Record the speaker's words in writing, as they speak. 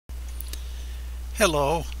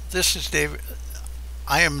Hello, this is David.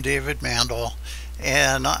 I am David Mandel,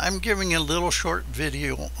 and I'm giving a little short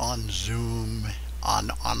video on Zoom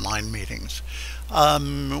on online meetings.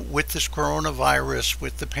 With this coronavirus,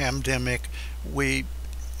 with the pandemic,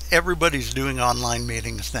 everybody's doing online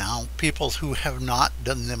meetings now, people who have not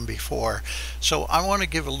done them before. So I want to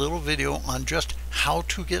give a little video on just how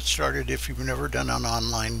to get started if you've never done an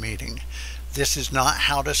online meeting. This is not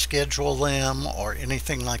how to schedule them or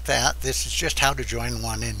anything like that. This is just how to join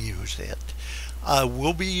one and use it.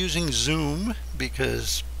 We'll be using Zoom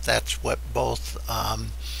because that's what both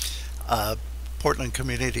Portland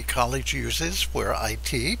Community College uses, where I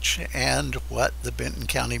teach, and what the Benton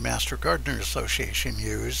County Master Gardener Association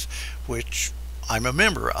use, which I'm a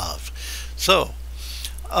member of. So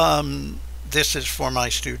this is for my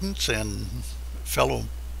students and fellow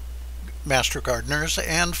Master Gardeners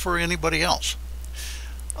and for anybody else.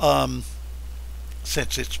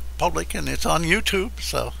 Since it's public and it's on YouTube,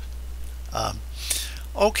 so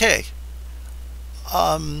okay.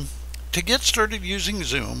 To get started using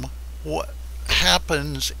Zoom, what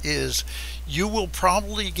happens is you will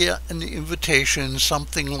probably get an invitation,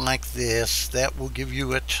 something like this, that will give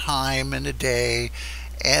you a time and a day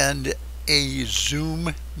and a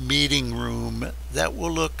Zoom meeting room that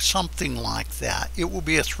will look something like that. It will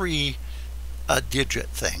be a three-digit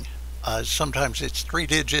thing. Sometimes it's 3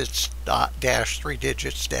 digits, dash 3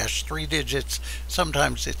 digits, dash 3 digits.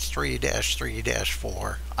 Sometimes it's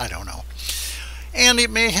 3-3-4. I don't know. And it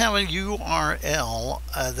may have a URL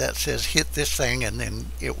that says hit this thing, and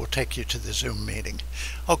then it will take you to the Zoom meeting.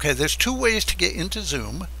 Okay, there's two ways to get into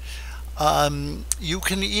Zoom. You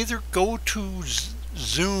can either go to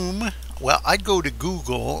Zoom. Well, I'd go to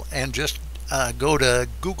Google and just go to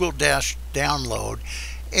Google-download,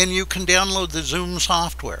 and you can download the Zoom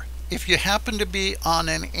software. If you happen to be on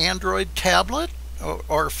an Android tablet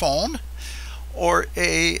or phone or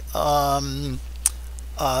a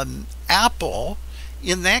Apple,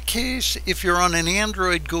 in that case, if you're on an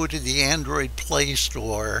Android, go to the Android Play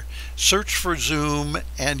Store, search for Zoom,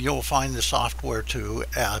 and you'll find the software too.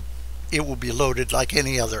 It will be loaded like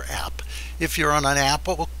any other app. If you're on an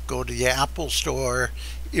Apple, go to the Apple Store.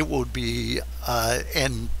 It will be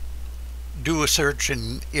and do a search,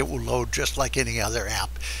 and it will load just like any other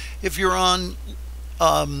app. If you're on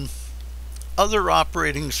other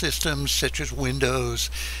operating systems such as Windows,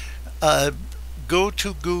 go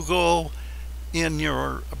to Google in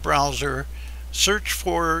your browser, search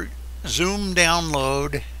for Zoom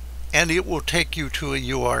download, and it will take you to a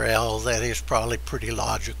URL that is probably pretty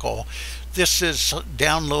logical. This is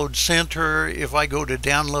Download Center. If I go to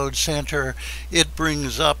Download Center, it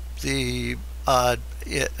brings up the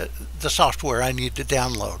software I need to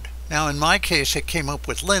download. Now in my case, it came up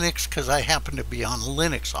with Linux because I happen to be on a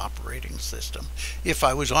Linux operating system. If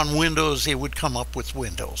I was on Windows, it would come up with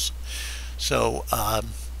Windows. So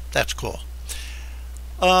that's cool.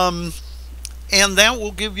 And that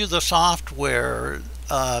will give you the software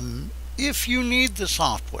if you need the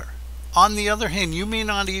software. On the other hand, you may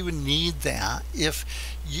not even need that. If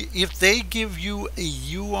they give you a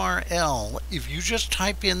URL, if you just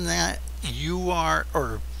type in that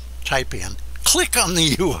click on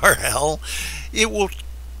the URL, it will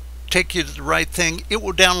take you to the right thing. It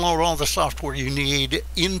will download all the software you need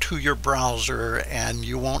into your browser, and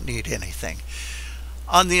you won't need anything.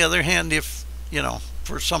 On the other hand, if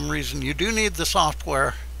for some reason you do need the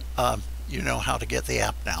software, you know how to get the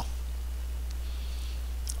app now.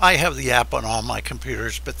 I have the app on all my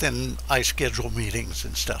computers, but then I schedule meetings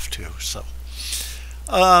and stuff too. So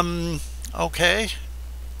okay,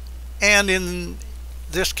 and in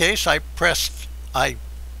this case, I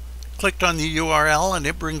clicked on the URL, and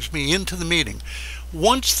it brings me into the meeting.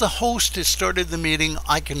 Once the host has started the meeting,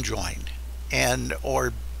 I can join,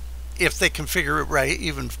 or if they configure it right,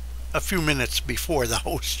 even a few minutes before the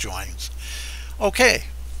host joins. Okay,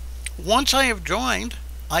 once I have joined,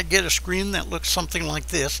 I get a screen that looks something like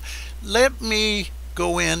this. Let me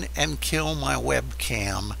go in and kill my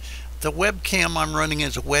webcam. The webcam I'm running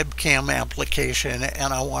is a webcam application,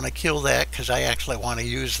 and I want to kill that because I actually want to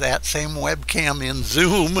use that same webcam in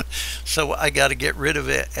Zoom. So I got to get rid of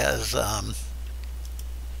it as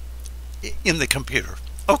in the computer.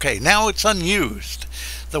 Okay, now it's unused.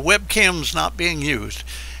 The webcam's not being used.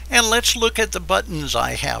 And let's look at the buttons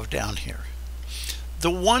I have down here. The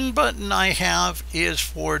one button I have is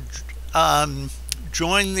for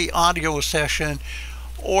join the audio session,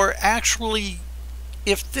 or actually,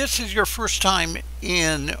 if this is your first time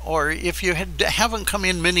in, or if you haven't come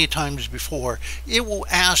in many times before, it will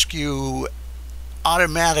ask you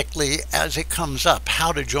automatically as it comes up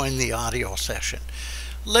how to join the audio session.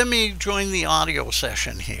 Let me join the audio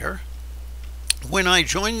session here. When I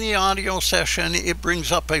join the audio session, it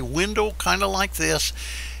brings up a window kind of like this.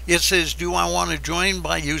 It says, do I want to join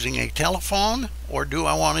by using a telephone, or do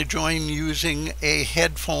I want to join using a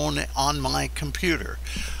headphone on my computer?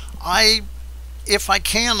 If I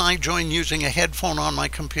can, I join using a headphone on my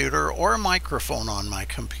computer or a microphone on my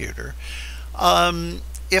computer.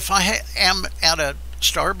 If I am at a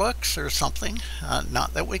Starbucks or something,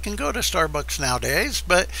 not that we can go to Starbucks nowadays,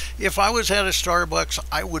 but if I was at a Starbucks,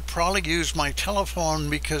 I would probably use my telephone,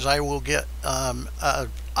 because I will get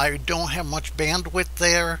I don't have much bandwidth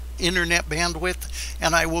there, internet bandwidth,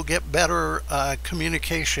 and I will get better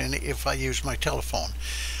communication if I use my telephone.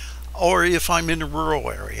 Or if I'm in a rural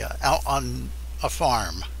area out on a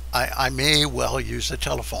farm, I may well use a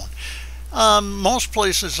telephone. Most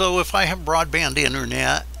places, though, if I have broadband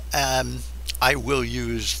internet, I will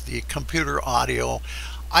use the computer audio.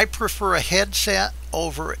 I prefer a headset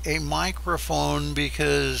over a microphone,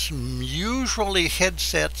 because usually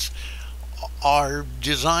headsets are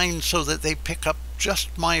designed so that they pick up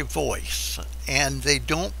just my voice and they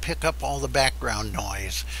don't pick up all the background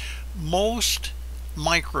noise. Most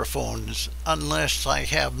microphones, unless I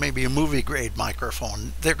have maybe a movie grade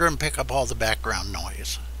microphone, they're going to pick up all the background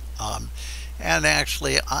noise. And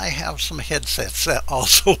actually, I have some headsets that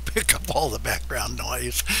also pick up all the background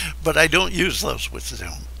noise, but I don't use those with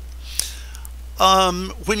Zoom.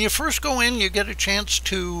 When you first go in, you get a chance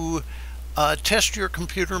to test your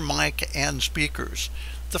computer mic and speakers.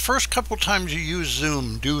 The first couple times you use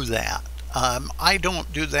Zoom, do that. I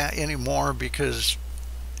don't do that anymore because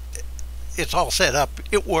it's all set up.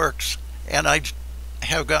 It works, and I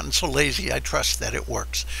have gotten so lazy I trust that it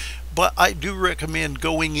works. But I do recommend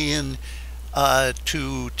going in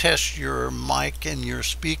to test your mic and your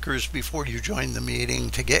speakers before you join the meeting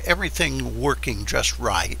to get everything working just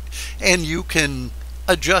right. And you can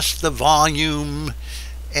adjust the volume,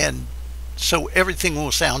 and so everything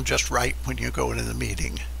will sound just right when you go into the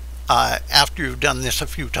meeting. After you've done this a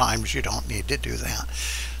few times, you don't need to do that.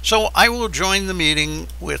 So I will join the meeting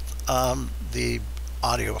with the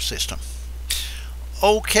audio system.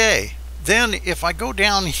 Okay, then if I go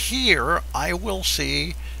down here, I will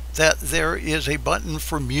see that there is a button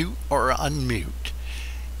for mute or unmute.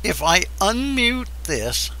 If I unmute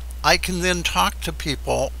this, I can then talk to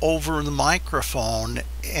people over the microphone,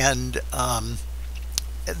 and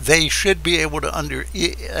they should be able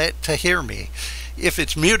to hear me. If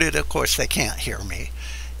it's muted, of course, they can't hear me.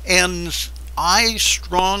 And I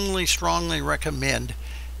strongly recommend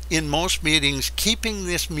in most meetings keeping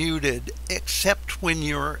this muted, except when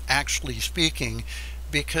you're actually speaking,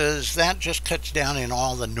 because that just cuts down in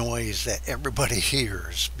all the noise that everybody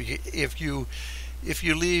hears. If you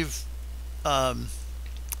leave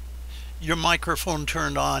your microphone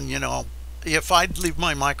turned on, you know, if I'd leave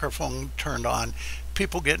my microphone turned on,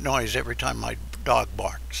 people get noise every time my dog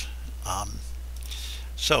barks.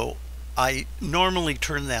 So I normally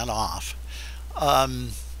turn that off.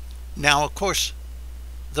 Now, of course,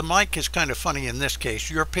 the mic is kind of funny in this case.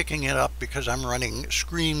 You're picking it up because I'm running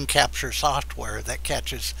screen capture software that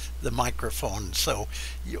catches the microphone, so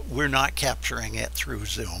we're not capturing it through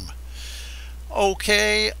Zoom.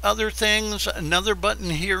 Okay, other things. Another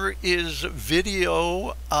button here is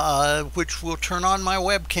video, which will turn on my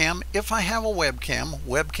webcam. If I have a webcam,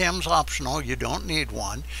 webcam's optional, you don't need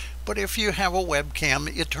one. But if you have a webcam,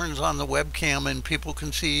 it turns on the webcam and people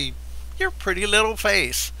can see your pretty little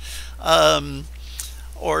face.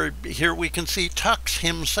 Or here we can see Tux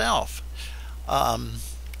himself.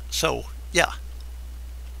 So yeah.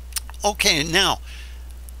 Okay, now,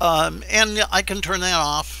 and I can turn that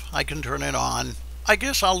off. I can turn it on. I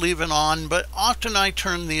guess I'll leave it on, but often I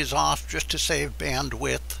turn these off just to save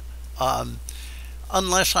bandwidth.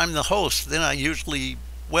 Unless I'm the host, then I usually,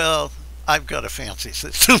 well, I've got a fancy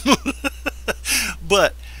system.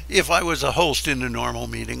 But if I was a host in a normal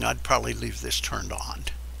meeting, I'd probably leave this turned on.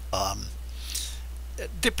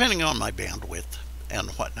 Depending on my bandwidth and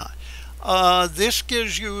whatnot. This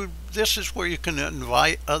is where you can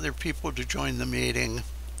invite other people to join the meeting.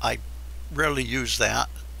 I rarely use that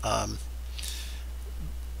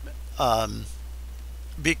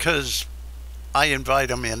because I invite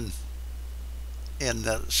them in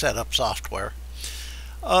the setup software.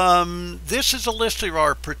 This is a list of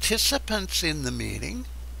our participants in the meeting.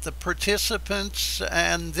 The participants,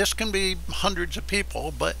 and this can be hundreds of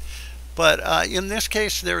people, but in this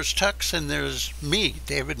case, there's Tux and there's me,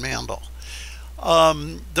 David Mandel.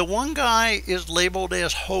 The one guy is labeled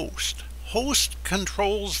as host. Host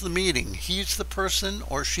controls the meeting. He's the person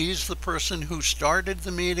or she's the person who started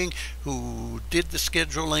the meeting, who did the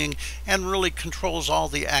scheduling, and really controls all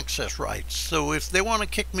the access rights. So if they want to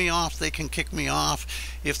kick me off, they can kick me off.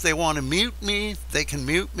 If they want to mute me, they can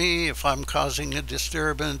mute me. If I'm causing a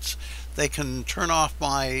disturbance, they can turn off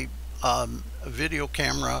my video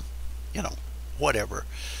camera, whatever.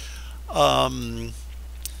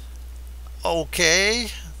 Okay,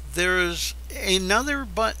 there's another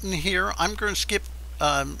button here. I'm going to skip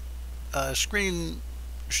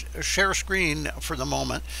share screen for the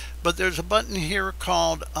moment, but there's a button here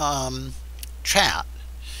called chat.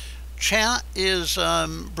 Chat is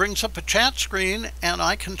brings up a chat screen, and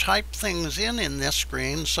I can type things in this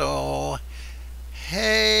screen. So,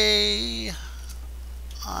 hey,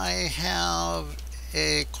 I have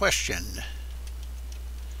a question.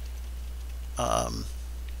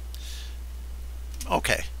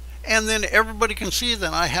 Okay, and then everybody can see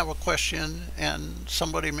that I have a question, and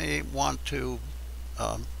somebody may want to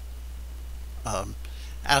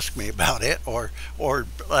ask me about it, or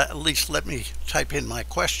at least let me type in my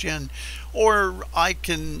question, or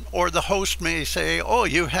the host may say, "Oh,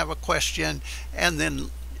 you have a question," and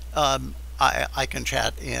then I can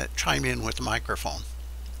chime in with the microphone.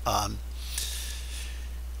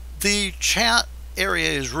 The chat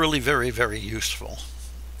area is really very, very useful.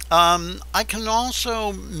 I can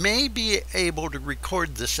also may be able to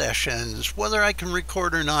record the sessions. Whether I can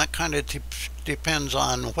record or not kind of depends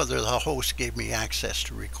on whether the host gave me access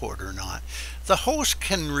to record or not. The host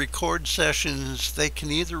can record sessions. They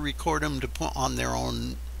can either record them to put on their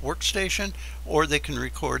own workstation, or they can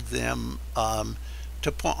record them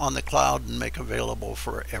to put on the cloud and make available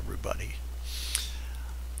for everybody.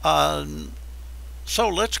 So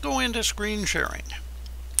let's go into screen sharing.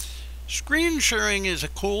 Screen sharing is a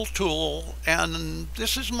cool tool, and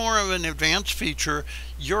this is more of an advanced feature.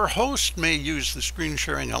 Your host may use the screen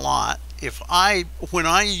sharing a lot. When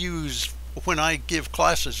I give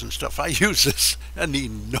classes and stuff, I use this an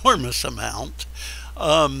enormous amount.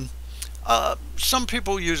 Some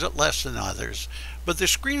people use it less than others, but the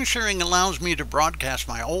screen sharing allows me to broadcast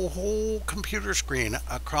my whole computer screen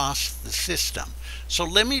across the system. So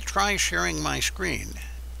let me try sharing my screen,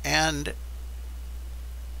 and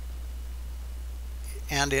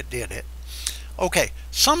it did it. Okay,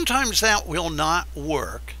 sometimes that will not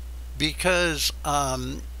work because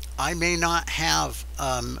I may not have,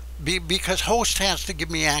 because host has to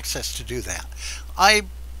give me access to do that. I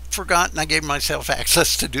forgot and I gave myself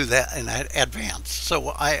access to do that in advance,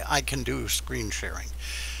 so I can do screen sharing.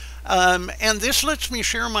 And this lets me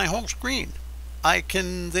share my whole screen. I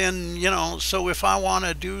can then, so if I want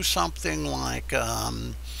to do something like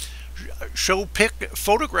pick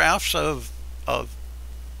photographs of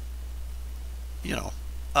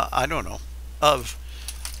I don't know, of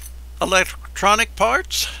electronic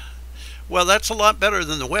parts, well, that's a lot better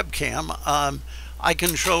than the webcam. I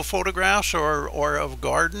can show photographs or of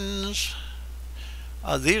gardens.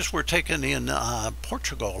 These were taken in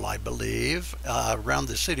Portugal, I believe, around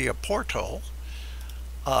the city of Porto,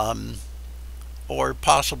 or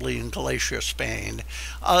possibly in Galicia, Spain.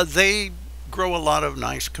 They grow a lot of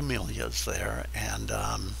nice camellias there, and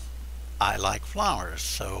I like flowers,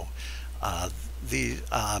 so these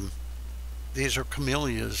are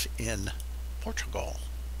camellias in Portugal.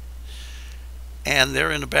 And there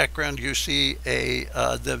in the background you see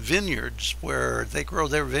the vineyards where they grow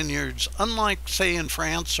their vineyards. Unlike, say, in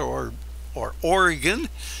France or Oregon,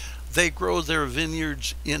 they grow their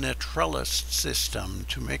vineyards in a trellis system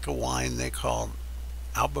to make a wine they call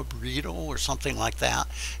Albabrito or something like that.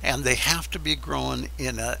 And they have to be grown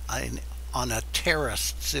on a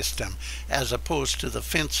terraced system, as opposed to the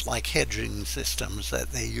fence-like hedging systems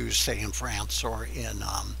that they use, say, in France or in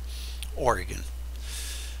Oregon,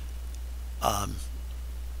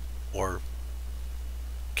 or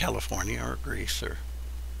California or Greece or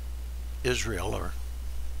Israel or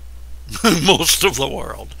most of the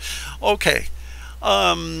world. Okay.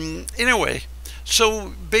 Anyway,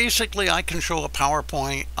 so basically I can show a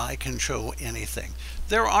PowerPoint, I can show anything.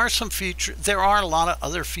 There are a lot of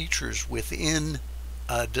other features within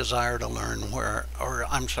Desire to Learn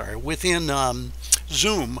within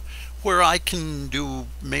Zoom, where I can do,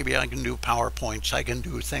 maybe I can do PowerPoints, I can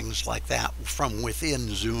do things like that from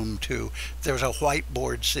within Zoom too. There's a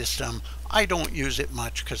whiteboard system. I don't use it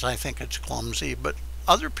much because I think it's clumsy, but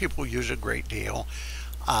other people use a great deal.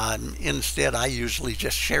 Instead, I usually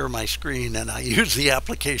just share my screen and I use the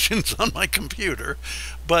applications on my computer.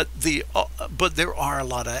 But there are a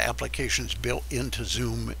lot of applications built into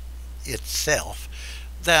Zoom itself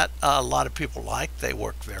that a lot of people like. They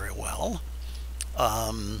work very well.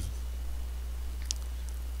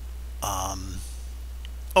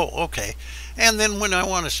 Oh, okay. And then when I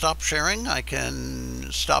want to stop sharing, I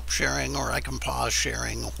can stop sharing, or I can pause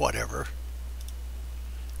sharing, whatever.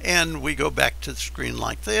 And we go back to the screen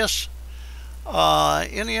like this.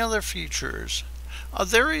 Any other features?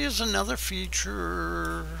 There is another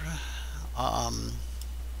feature.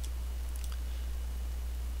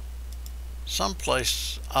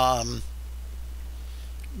 Someplace. Well,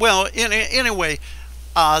 anyway,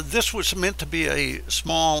 this was meant to be a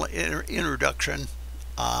small introduction.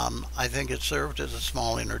 I think it served as a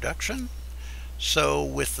small introduction. So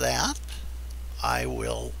with that, I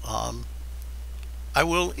will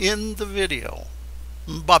end the video.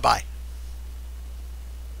 Bye bye.